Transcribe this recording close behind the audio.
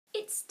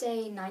It's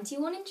day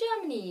 91 in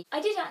Germany.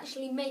 I did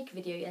actually make a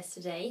video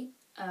yesterday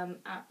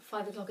at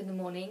 5 o'clock in the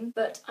morning,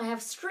 but I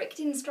have strict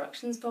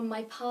instructions from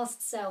my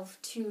past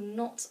self to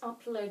not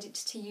upload it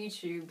to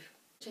YouTube,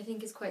 which I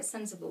think is quite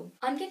sensible.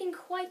 I'm getting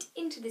quite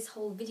into this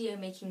whole video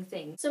making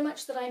thing, so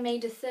much that I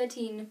made a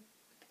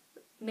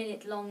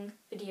 13-minute long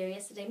video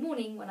yesterday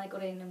morning when I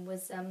got in and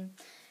was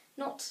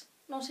not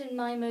in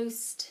my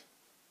most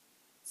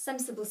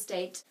sensible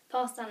state.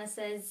 Past Anna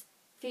says,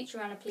 future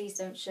Anna, please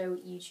don't show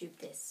YouTube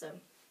this. So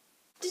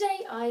today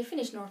I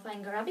finished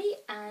Northanger Abbey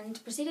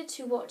and proceeded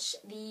to watch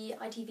the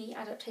ITV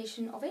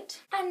adaptation of it.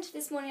 And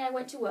this morning I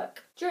went to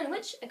work, during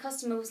which a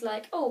customer was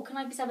like, oh, can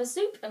I please have a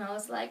soup? And I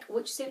was like,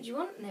 which soup do you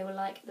want? And they were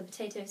like, the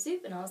potato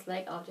soup. And I was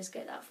like, I'll just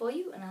get that for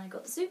you. And I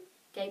got the soup,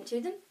 gave it to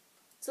them,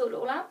 sorted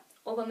it all out,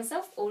 all by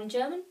myself, all in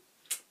German.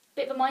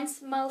 Bit of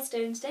a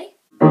milestone today.